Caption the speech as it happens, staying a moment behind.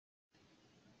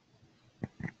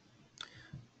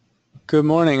Good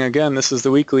morning again. This is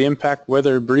the weekly impact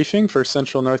weather briefing for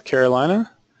Central North Carolina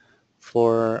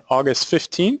for August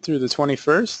 15th through the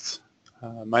 21st.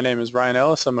 My name is Ryan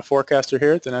Ellis. I'm a forecaster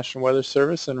here at the National Weather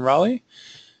Service in Raleigh,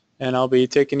 and I'll be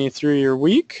taking you through your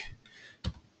week.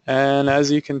 And as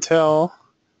you can tell,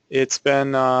 it's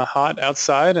been hot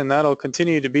outside, and that'll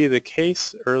continue to be the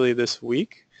case early this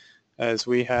week as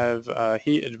we have a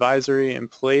heat advisory in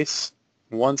place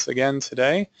once again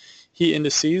today. Heat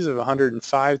indices of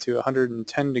 105 to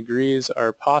 110 degrees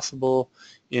are possible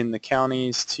in the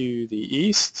counties to the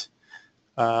east,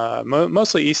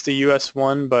 mostly east of US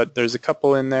 1, but there's a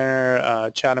couple in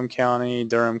there, Chatham County,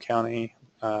 Durham County,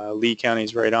 Lee County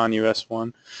is right on US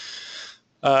 1.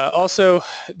 Also,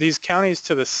 these counties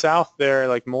to the south there,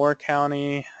 like Moore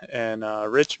County and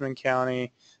Richmond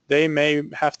County, they may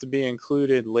have to be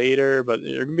included later, but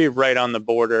they're going to be right on the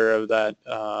border of that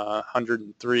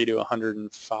 103 to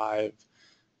 105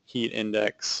 heat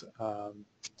index.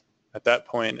 At that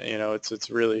point, you know,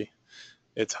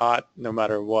 it's hot no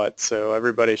matter what, so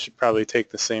everybody should probably take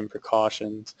the same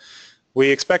precautions. We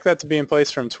expect that to be in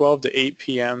place from 12 to 8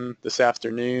 p.m. this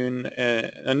afternoon.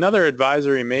 Another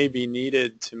advisory may be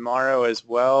needed tomorrow as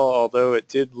well, although it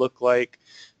did look like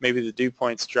maybe the dew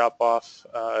points drop off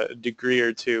a degree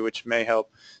or two, which may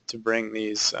help to bring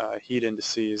these heat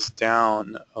indices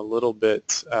down a little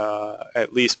bit,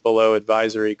 at least below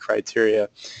advisory criteria.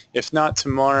 If not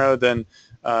tomorrow, then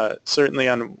certainly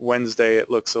on Wednesday it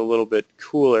looks a little bit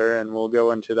cooler, and we'll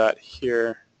go into that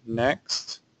here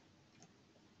next.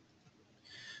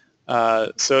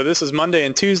 So this is Monday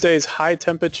and Tuesday's high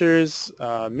temperatures,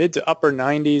 mid to upper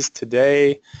 90s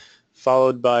today,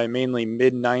 followed by mainly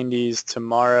mid 90s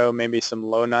tomorrow, maybe some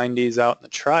low 90s out in the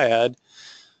triad.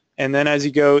 And then as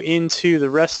you go into the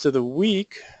rest of the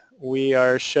week, we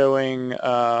are showing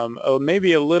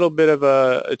maybe a little bit of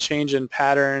a change in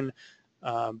pattern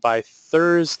by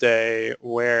Thursday,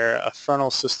 where a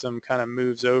frontal system kind of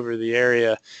moves over the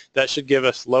area. That should give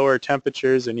us lower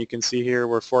temperatures, and you can see here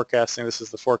we're forecasting, this is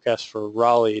the forecast for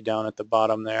Raleigh down at the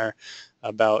bottom there,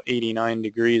 about 89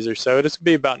 degrees or so. It's going to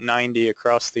be about 90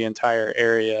 across the entire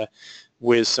area,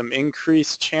 with some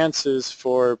increased chances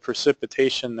for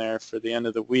precipitation there for the end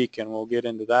of the week, and we'll get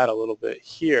into that a little bit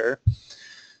here.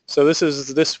 So this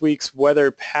is this week's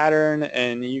weather pattern,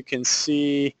 and you can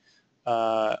see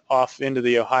off into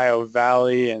the Ohio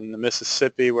Valley and the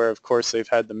Mississippi, where of course they've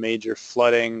had the major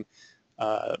flooding.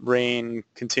 Rain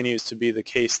continues to be the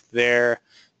case there.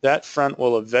 That front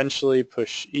will eventually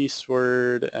push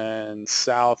eastward and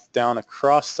south down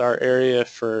across our area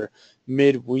for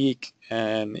midweek,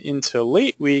 and into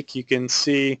late week you can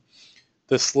see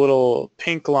this little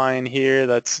pink line here,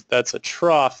 that's a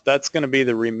trough. That's going to be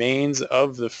the remains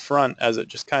of the front as it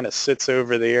just kind of sits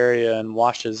over the area and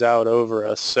washes out over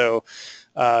us. So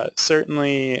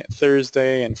certainly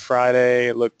Thursday and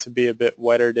Friday look to be a bit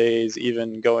wetter days,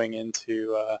 even going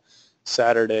into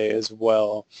Saturday as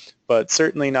well. But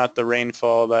certainly not the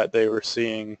rainfall that they were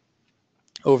seeing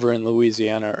over in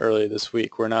Louisiana early this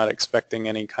week. We're not expecting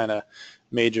any kind of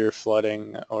major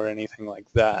flooding or anything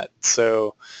like that.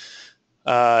 So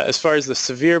as far as the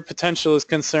severe potential is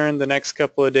concerned, the next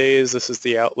couple of days, this is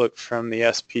the outlook from the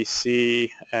SPC,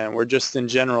 and we're just in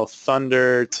general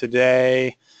thunder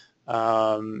today,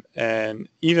 and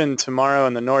even tomorrow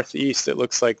in the northeast it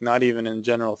looks like not even in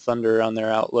general thunder on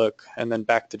their outlook, and then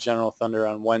back to general thunder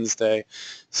on Wednesday.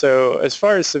 So as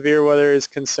far as severe weather is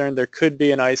concerned, there could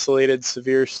be an isolated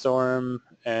severe storm,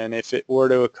 and if it were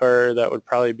to occur, that would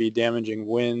probably be damaging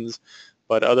winds,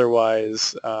 but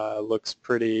otherwise looks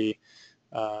pretty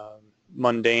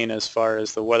mundane as far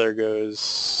as the weather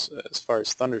goes, as far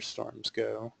as thunderstorms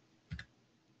go.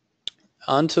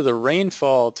 On to the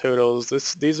rainfall totals.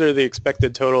 These are the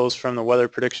expected totals from the Weather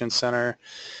Prediction Center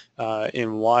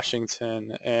in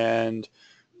Washington, and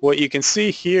what you can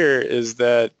see here is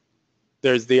that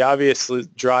there's the obviously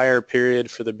drier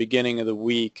period for the beginning of the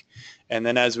week, and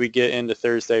then as we get into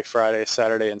Thursday, Friday,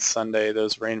 Saturday, and Sunday,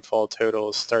 those rainfall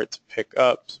totals start to pick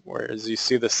up, whereas you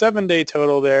see the 7-day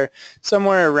total there,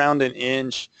 somewhere around an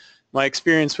inch. My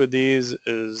experience with these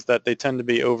is that they tend to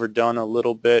be overdone a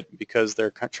little bit because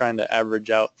they're trying to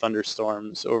average out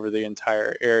thunderstorms over the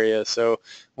entire area. So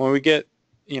when we get,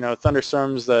 you know,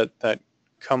 thunderstorms that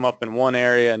come up in one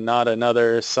area and not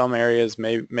another, some areas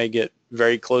may get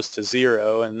very close to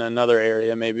zero, and another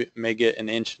area may get an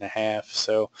inch and a half.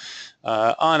 So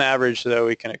on average, though,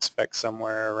 we can expect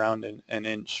somewhere around an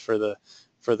inch for the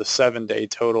 7-day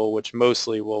total, which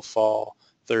mostly will fall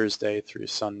Thursday through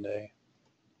Sunday.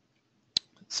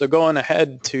 So going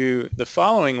ahead to the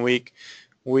following week,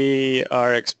 We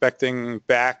are expecting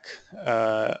back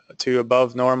to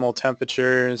above normal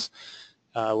temperatures,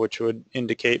 which would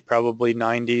indicate probably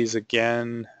 90s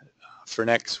again for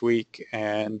next week,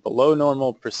 and below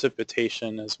normal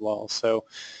precipitation as well. So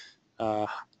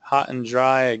hot and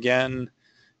dry again,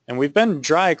 and we've been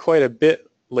dry quite a bit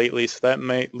lately, so that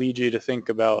might lead you to think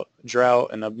about drought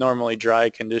and abnormally dry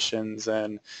conditions.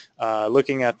 And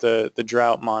looking at the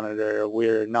drought monitor,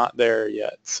 we're not there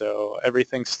yet, so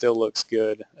everything still looks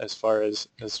good as far as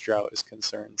drought is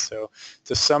concerned. So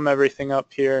to sum everything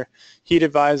up here, heat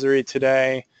advisory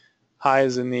today,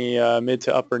 highs in the mid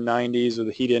to upper 90s with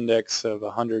a heat index of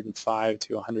 105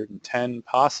 to 110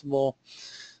 possible.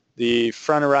 The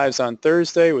front arrives on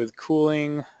Thursday with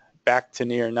cooling back to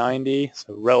near 90,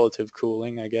 so relative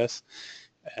cooling, I guess.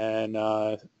 And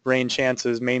rain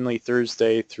chances mainly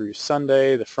Thursday through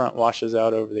Sunday. The front washes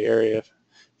out over the area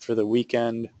for the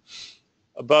weekend.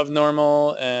 Above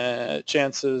normal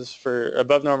chances for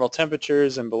above normal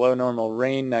temperatures and below normal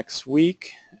rain next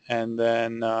week. And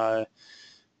then,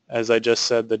 as I just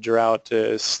said, the drought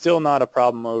is still not a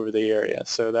problem over the area,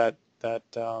 so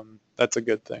that's a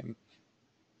good thing.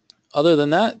 Other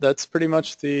than that, that's pretty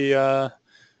much the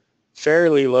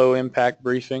fairly low impact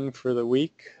briefing for the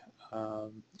week.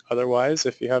 Otherwise,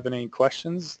 if you have any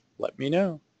questions, let me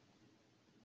know.